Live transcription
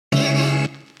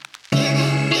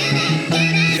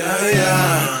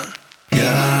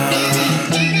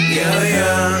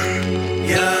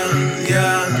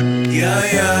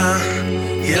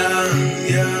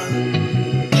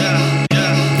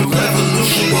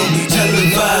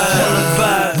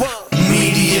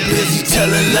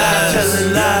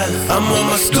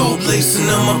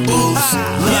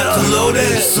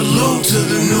loaded. Salute to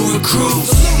the new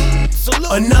recruits.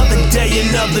 Another day,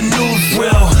 another news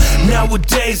reel.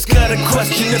 Nowadays, gotta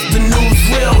question if the news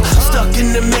real. Stuck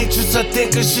in the matrix, I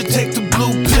think I should take the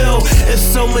blue pill. It's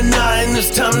so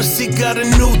monotonous, time to seek out a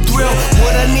new thrill.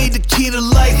 What I need the key to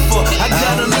life for, I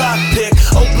got a lockpick.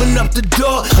 Open up the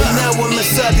door, and now I'm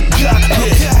inside the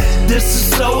cockpit. This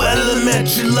is so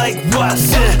elementary like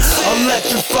Watson.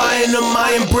 Electrifying the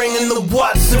mind, bringing the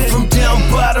Watson. From down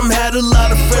bottom, had a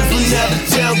lot of friends, went out of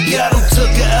town. Got them,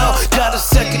 took a L, got a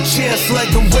second chance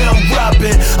like a round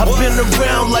robin. I've been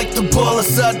around like the ball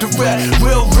inside the rat.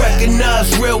 Real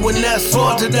recognize real when that's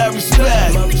all that I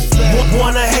respect.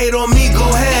 Wanna hate on me, go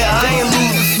ahead, I ain't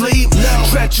losing sleep.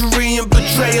 Treachery and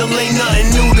betrayal ain't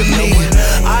nothing new to me.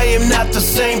 I am not the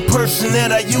same person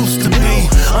that I used to be.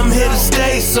 I'm here to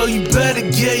stay, so you better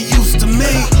get used to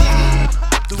me.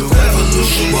 The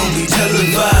revolution won't be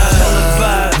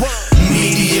televised.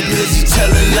 Media busy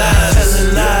telling lies.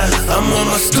 I'm on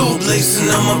my stoop, lacing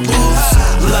on my boots.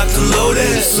 Locked and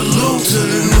loaded, salute to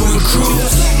the new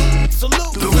recruits.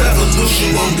 The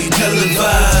revolution won't be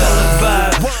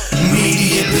televised.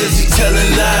 Media busy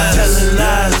telling lies.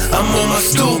 I'm on my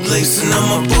stoop, lacing on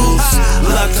my boots.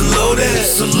 Locked and loaded,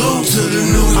 salute to the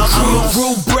new recruits. I'm a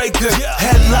rule breaker,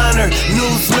 headliner,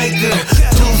 newsmaker,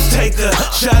 dues taker.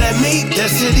 Shot at me,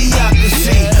 that's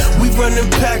idiocracy. We running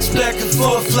packs back and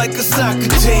forth like a soccer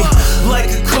team.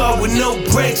 Like a car with no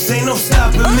brakes, ain't no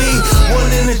stopping me. One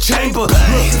in the chamber,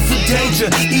 looking for danger,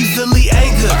 easily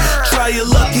angered. Try your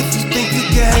luck if you think you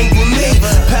can hang with me.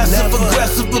 Passive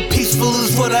aggressive but peaceful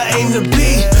is what I aim to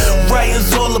be.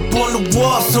 Writing's all up on the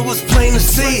wall, so it's plain to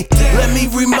see. Let me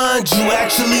remind you,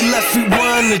 actually let's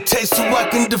rewind the tape so I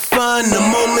can define the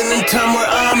moment in time where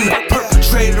I'm the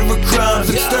perpetrator of crimes.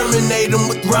 Exterminate them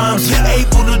with rhymes,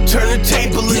 able to turn the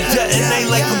table and detonate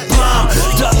like a bomb.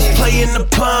 Ducks play in the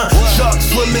pond, sharks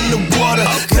swim in the water.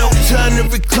 No time to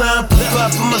recline,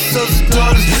 provide for my sons and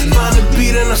daughters. Find a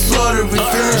beat and I slaughter it,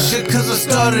 finish it cause I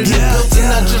started it. Built it,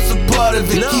 not just a part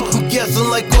of it, keep them guessing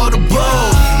like all the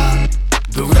balls.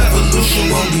 The revolution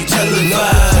won't be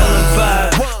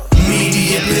televised.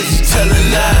 Media busy telling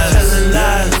lies.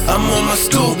 I'm on my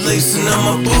stoop, lacing on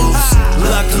my boots.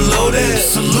 Locked and loaded,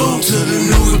 salute to the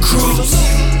new recruits.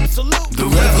 The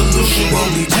revolution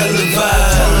won't be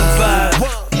televised.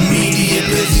 Media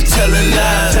busy telling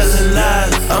lies.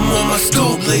 I'm on my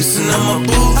stoop, lacing on my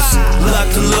boots.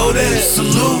 Locked and loaded,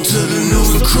 salute to the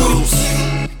new recruits.